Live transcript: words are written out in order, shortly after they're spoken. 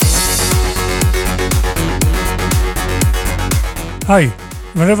Hi,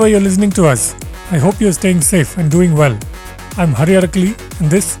 wherever you're listening to us, I hope you're staying safe and doing well. I'm Hari Arakali,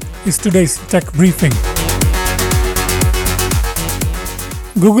 and this is today's Tech Briefing.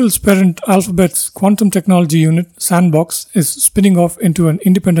 Google's parent Alphabet's quantum technology unit, Sandbox, is spinning off into an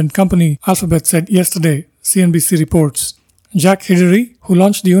independent company, Alphabet said yesterday, CNBC reports. Jack Hidary, who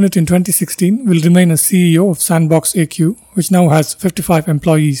launched the unit in 2016, will remain as CEO of Sandbox AQ, which now has 55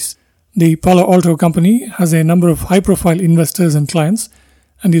 employees. The Palo Alto company has a number of high-profile investors and clients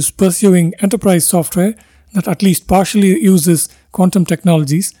and is pursuing enterprise software that at least partially uses quantum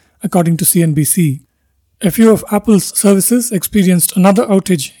technologies, according to CNBC. A few of Apple's services experienced another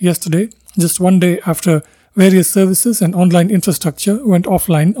outage yesterday, just one day after various services and online infrastructure went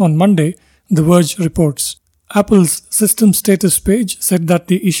offline on Monday, The Verge reports. Apple's system status page said that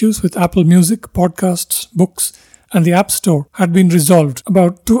the issues with Apple Music, podcasts, books, and the App Store had been resolved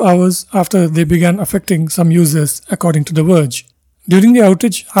about 2 hours after they began affecting some users, according to The Verge. During the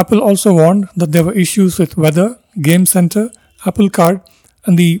outage, Apple also warned that there were issues with Weather, Game Center, Apple Card,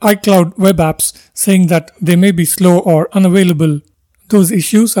 and the iCloud web apps, saying that they may be slow or unavailable. Those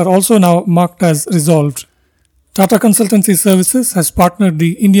issues are also now marked as resolved. Tata Consultancy Services has partnered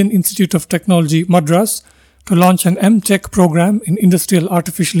the Indian Institute of Technology, Madras, to launch an M-Tech program in Industrial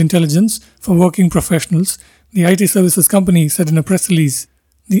Artificial Intelligence for working professionals, the IT services company said in a press release.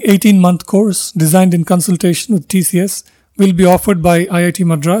 The 18-month course, designed in consultation with TCS, will be offered by IIT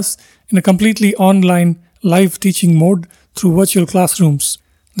Madras in a completely online live teaching mode through virtual classrooms.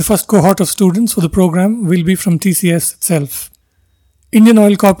 The first cohort of students for the program will be from TCS itself. Indian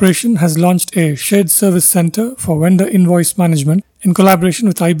Oil Corporation has launched a shared service center for vendor invoice management in collaboration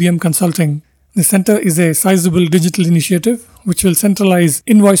with IBM Consulting. The center is a sizable digital initiative which will centralize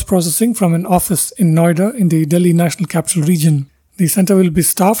invoice processing from an office in Noida in the Delhi National Capital Region. The center will be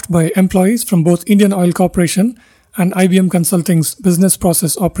staffed by employees from both Indian Oil Corporation and IBM Consulting's business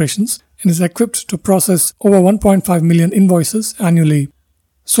process operations and is equipped to process over 1.5 million invoices annually.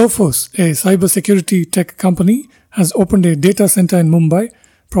 Sophos, a cybersecurity tech company, has opened a data center in Mumbai,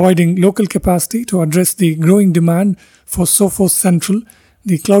 providing local capacity to address the growing demand for Sophos Central,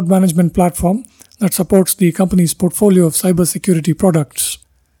 the cloud management platform that supports the company's portfolio of cybersecurity products.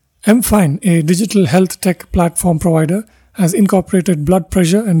 MFine, a digital health tech platform provider, has incorporated blood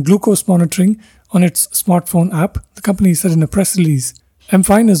pressure and glucose monitoring on its smartphone app, the company said in a press release.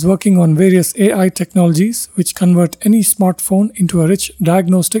 MFine is working on various AI technologies which convert any smartphone into a rich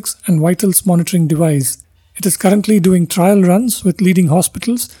diagnostics and vitals monitoring device. It is currently doing trial runs with leading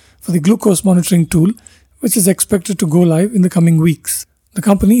hospitals for the glucose monitoring tool, which is expected to go live in the coming weeks. The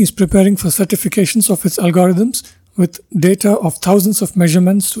company is preparing for certifications of its algorithms with data of thousands of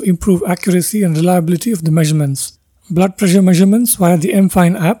measurements to improve accuracy and reliability of the measurements. Blood pressure measurements via the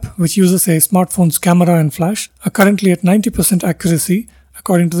MFine app, which uses a smartphone's camera and flash, are currently at 90% accuracy,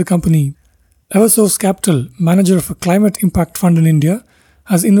 according to the company. Eversource Capital, manager of a climate impact fund in India,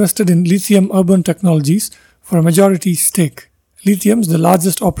 has invested in Lithium Urban Technologies for a majority stake. Lithium is the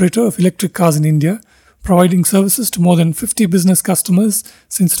largest operator of electric cars in India, providing services to more than 50 business customers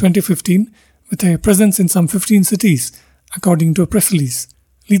since 2015, with a presence in some 15 cities, according to a press release.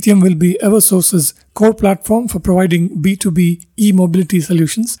 Lithium will be Eversource's core platform for providing B2B e-mobility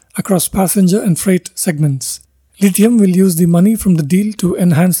solutions across passenger and freight segments. Lithium will use the money from the deal to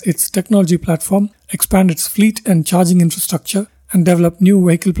enhance its technology platform, expand its fleet and charging infrastructure, and develop new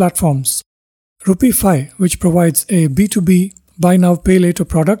vehicle platforms. RupeeFi, which provides a B2B buy now pay later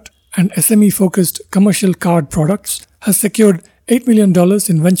product and SME-focused commercial card products, has secured $8 million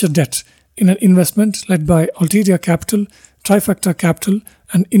in venture debt in an investment led by Ulterior Capital, Trifecta Capital,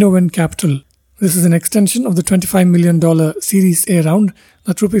 and Innovent Capital. This is an extension of the $25 million Series A round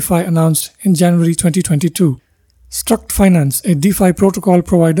that RupeeFi announced in January 2022. Struct Finance, a DeFi protocol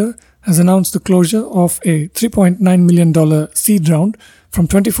provider, has announced the closure of a $3.9 million seed round from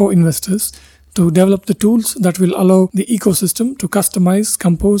 24 investors to develop the tools that will allow the ecosystem to customize,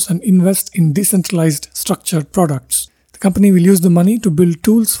 compose, and invest in decentralized structured products. The company will use the money to build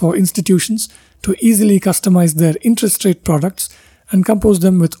tools for institutions to easily customize their interest rate products and compose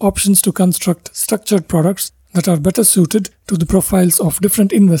them with options to construct structured products that are better suited to the profiles of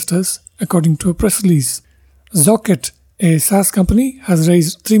different investors, according to a press release. Zocket, a SaaS company, has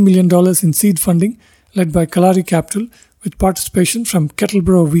raised $3 million in seed funding led by Kalari Capital with participation from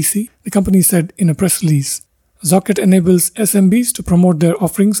Kettleborough VC, the company said in a press release. Zocket enables SMBs to promote their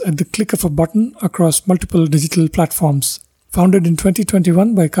offerings at the click of a button across multiple digital platforms. Founded in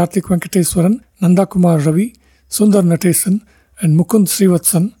 2021 by Karthik Venkateswaran, Nandakumar Ravi, Sundar Natesan, and Mukund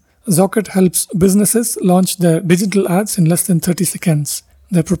Srivatsan, Zocket helps businesses launch their digital ads in less than 30 seconds.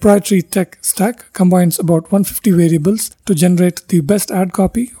 Their proprietary tech stack combines about 150 variables to generate the best ad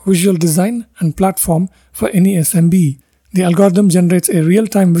copy, visual design, and platform for any SMB. The algorithm generates a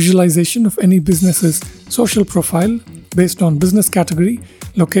real-time visualization of any business's social profile based on business category,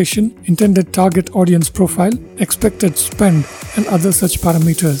 location, intended target audience profile, expected spend, and other such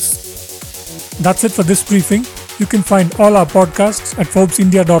parameters. That's it for this briefing. You can find all our podcasts at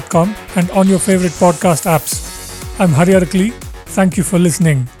ForbesIndia.com and on your favorite podcast apps. I'm Hari Arakali. Thank you for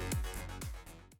listening.